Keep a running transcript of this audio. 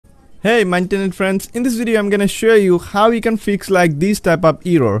Hey my internet friends, in this video I'm gonna show you how you can fix like this type of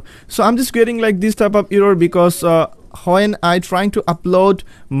error. So I'm just getting like this type of error because when I trying to upload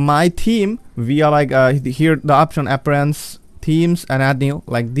my theme via like here the option appearance, themes and add new,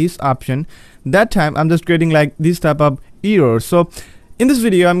 like this option, that time I'm just getting like this type of error. So in this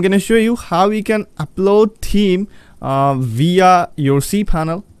video I'm gonna show you how you can upload theme via your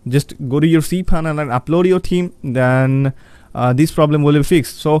cPanel. Just go to your cPanel and upload your theme, then this problem will be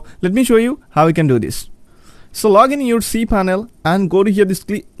fixed. So let me show you how we can do this. So log in your cPanel and go to here this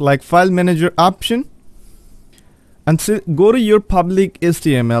like file manager option and go to your public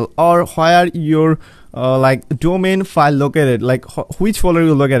HTML or where your like domain file located, like which folder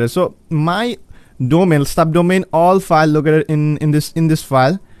you located. So my domain, subdomain, all file located in this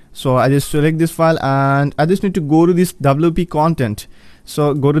file. So I just select this file and I just need to go to this WP content.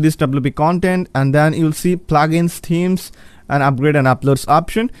 So go to this WP content and then you'll see plugins, themes and upgrade and uploads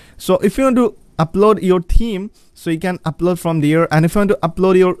option. So if you want to upload your theme, so you can upload from there, and if you want to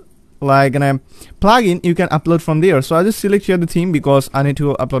upload your like a plugin, you can upload from there. So I just select here the theme because I need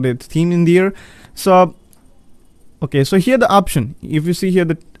to upload the theme in there. So okay, so here the option, if you see here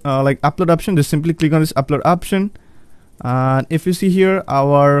the like upload option, just simply click on this upload option. And if you see here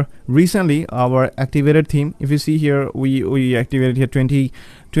our recently our activated theme, if you see here we activated here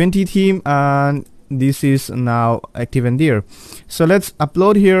 2020 theme, and this is now active in there. So let's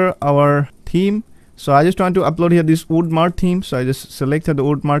upload here our theme. So I just want to upload here this woodmart theme, so I just selected the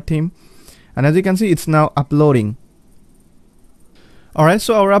woodmart theme, and as you can see it's now uploading. Alright,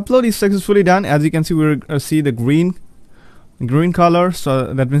 so our upload is successfully done. As you can see, we see the green color,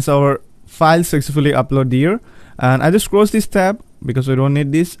 so that means our file successfully upload there. And I just close this tab because we don't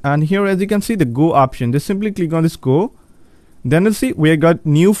need this, and here as you can see the go option, just simply click on this go. Then you'll see we got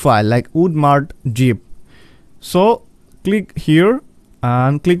new file like woodmart zip. So click here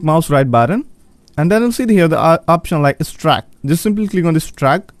and click mouse right button, and then you'll see here the option like extract. Just simply click on this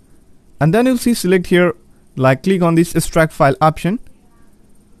extract, and then you'll see select here like click on this extract file option.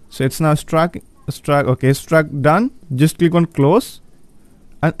 So it's now extract. Okay, extract done. Just click on close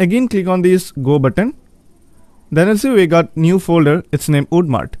and again click on this go button. Then you'll see we got new folder, it's named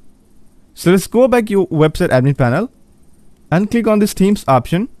woodmart. So let's go back your website admin panel and click on this themes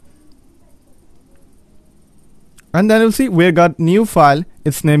option, and then you'll see we got new file,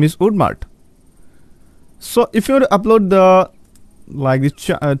 its name is woodmart. So if you want to upload the like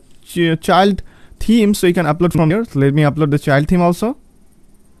this child theme, so you can upload from here. So let me upload the child theme also.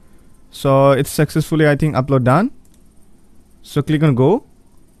 So it's successfully, I think, upload done. So click on go,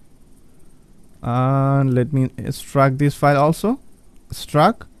 and let me extract this file also.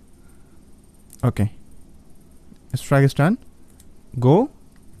 Extract. Okay, extract is done. Go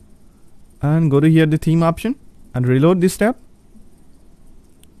and go to here the theme option and reload this tab.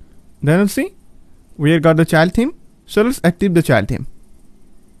 Then you'll see we have got the child theme. So let's activate the child theme.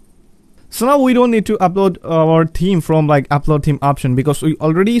 So now we don't need to upload our theme from like upload theme option because we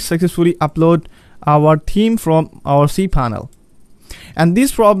already successfully upload our theme from our cPanel. And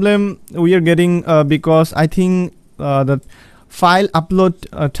this problem we are getting because I think the file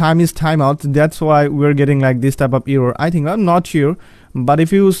upload time is timeout. That's why we're getting like this type of error. I think, I'm not sure, but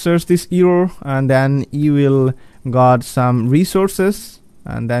if you search this error and then you will got some resources,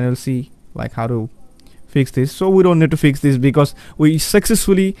 and then you'll see like how to fix this. So we don't need to fix this because we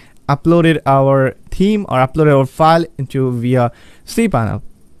successfully uploaded our theme or uploaded our file into via cPanel.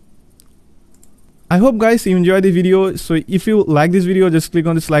 I hope guys you enjoyed the video. So if you like this video, just click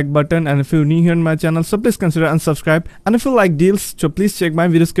on this like button, and if you're new here in my channel, so please consider unsubscribe. And if you like deals, so please check my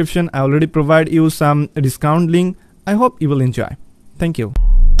video description. I already provide you some discount link. I hope you will enjoy. Thank you.